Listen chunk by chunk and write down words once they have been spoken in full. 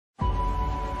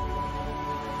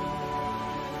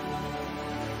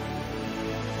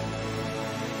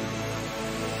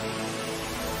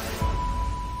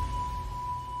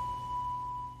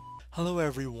Hello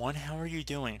everyone, how are you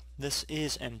doing? This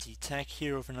is MD Tech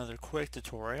here with another quick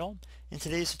tutorial. In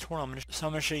today's tutorial, I'm going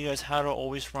to show you guys how to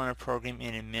always run a program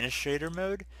in administrator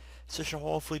mode. So it should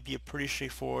hopefully be a pretty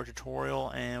straightforward tutorial,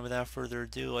 and without further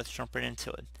ado, let's jump right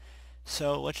into it.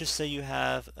 So let's just say you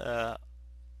have a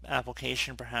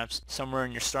application perhaps somewhere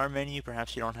in your start menu,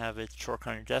 perhaps you don't have a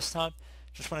shortcut on your desktop.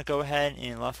 Just want to go ahead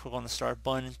and left click on the start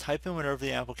button, type in whatever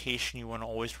the application you want to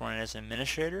always run as an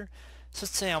administrator. So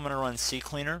let's say I'm going to run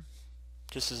CCleaner.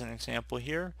 Just as an example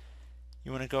here,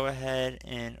 you want to go ahead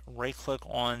and right click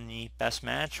on the best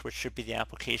match, which should be the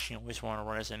application you always want to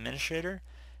run as an administrator,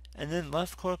 and then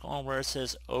left click on where it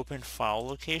says open file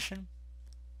location.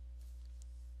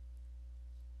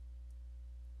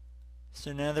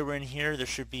 So now that we're in here, there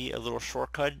should be a little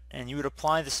shortcut, and you would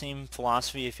apply the same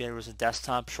philosophy if it was a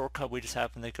desktop shortcut. We just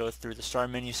happen to go through the start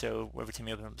menu, so every time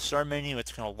you open up the start menu,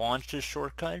 it's going to launch this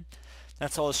shortcut.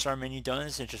 That's all the start menu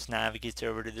does. It just navigates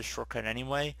over to this shortcut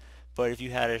anyway. But if you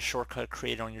had a shortcut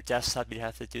created on your desktop, you'd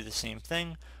have to do the same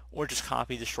thing, or just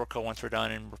copy the shortcut once we're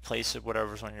done and replace it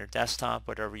whatever's on your desktop,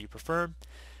 whatever you prefer.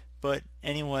 But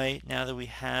anyway, now that we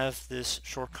have this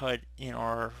shortcut in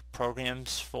our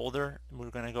programs folder, we're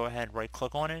going to go ahead and right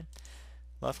click on it,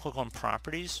 left click on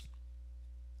properties.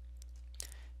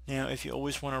 Now if you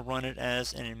always want to run it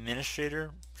as an administrator,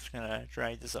 I'm just going to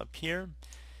drag this up here.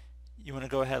 You want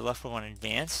to go ahead, left click on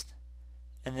advanced,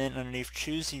 and then underneath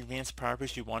choose the advanced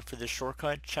properties you want for this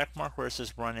shortcut, check mark where it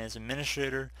says run as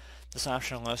administrator. This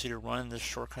option allows you to run this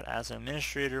shortcut as an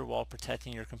administrator while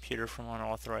protecting your computer from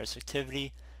unauthorized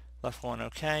activity. Left click on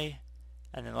OK,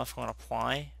 and then left click on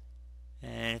apply.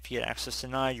 And if you get access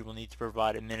denied, you will need to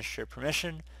provide administrator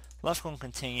permission. Left click on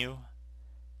continue,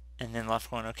 and then left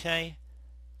click on OK.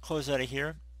 Close out of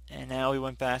here, and now we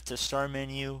went back to start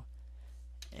menu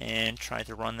and try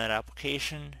to run that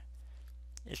application.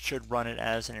 It should run it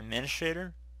as an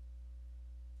administrator.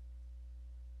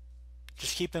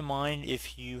 Just keep in mind,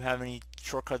 if you have any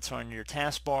shortcuts on your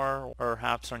taskbar or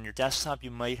perhaps on your desktop,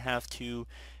 you might have to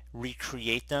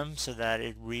recreate them so that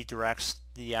it redirects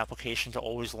the application to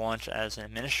always launch as an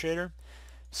administrator.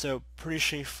 So pretty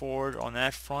straightforward on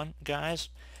that front, guys.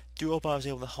 Do hope I was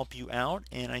able to help you out,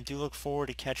 and I do look forward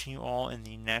to catching you all in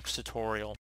the next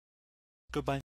tutorial. Goodbye.